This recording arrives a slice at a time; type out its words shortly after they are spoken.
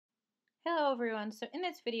Hello everyone, so in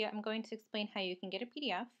this video I'm going to explain how you can get a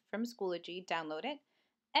PDF from Schoology, download it,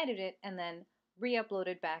 edit it, and then re-upload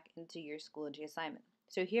it back into your Schoology assignment.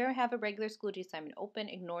 So here I have a regular Schoology assignment open,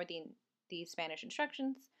 ignore the Spanish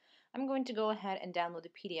instructions. I'm going to go ahead and download the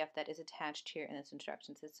PDF that is attached here in this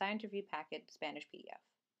instructions. It's Science Review Packet Spanish PDF.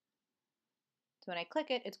 So when I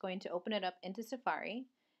click it, it's going to open it up into Safari,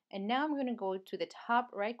 and now I'm going to go to the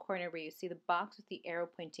top right corner where you see the box with the arrow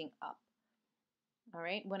pointing up. All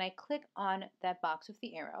right, when I click on that box with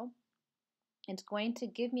the arrow, it's going to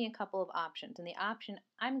give me a couple of options. And the option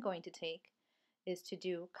I'm going to take is to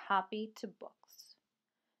do copy to books.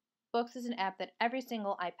 Books is an app that every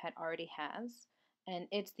single iPad already has, and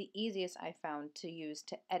it's the easiest I found to use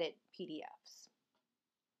to edit PDFs.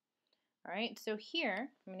 All right, so here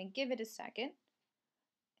I'm going to give it a second,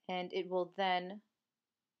 and it will then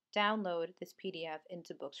download this PDF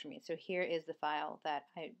into books for me. So here is the file that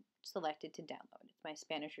I selected to download. It's my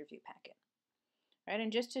Spanish review packet. All right,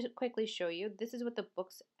 and just to quickly show you, this is what the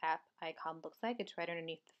Books app icon looks like. It's right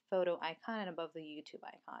underneath the photo icon and above the YouTube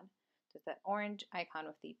icon. So it's that orange icon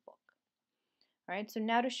with the book. All right, so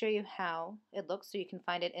now to show you how it looks, so you can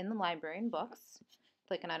find it in the library in Books.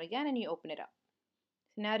 Click on it again and you open it up.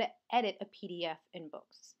 So now to edit a PDF in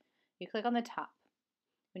Books, you click on the top.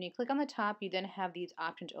 When you click on the top, you then have these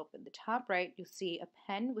options open. The top right, you'll see a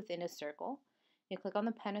pen within a circle. You click on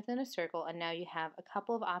the pen within a circle, and now you have a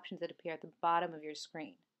couple of options that appear at the bottom of your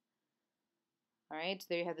screen. All right, so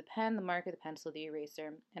there you have the pen, the marker, the pencil, the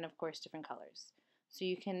eraser, and of course different colors. So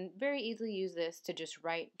you can very easily use this to just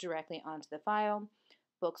write directly onto the file.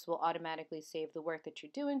 Books will automatically save the work that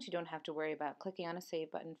you're doing, so you don't have to worry about clicking on a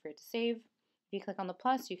save button for it to save. If you click on the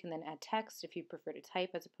plus, you can then add text if you prefer to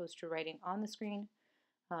type as opposed to writing on the screen.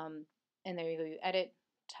 And there you go, you edit,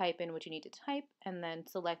 type in what you need to type, and then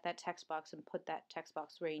select that text box and put that text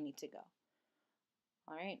box where you need to go.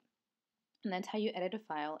 All right, and that's how you edit a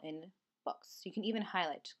file in Books. You can even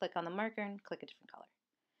highlight, just click on the marker and click a different color.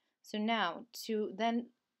 So now to then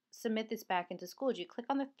submit this back into Schoology, click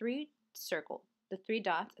on the three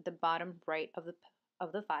dots at the bottom right of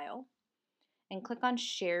the file, and click on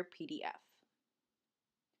Share PDF.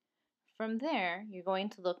 From there, you're going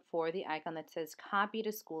to look for the icon that says Copy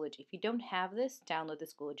to Schoology. If you don't have this, download the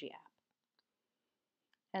Schoology app.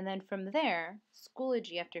 And then from there,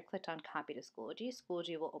 Schoology, after you clicked on Copy to Schoology,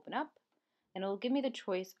 Schoology will open up and it will give me the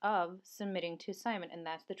choice of submitting to assignment, and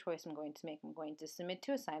that's the choice I'm going to make. I'm going to submit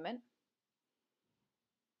to assignment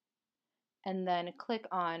and then click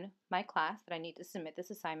on my class that I need to submit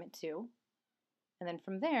this assignment to, and then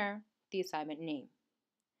from there, the assignment name.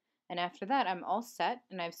 And after that, I'm all set,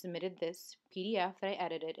 and I've submitted this PDF that I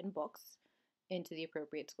edited in Books into the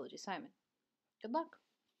appropriate Schoology assignment. Good luck!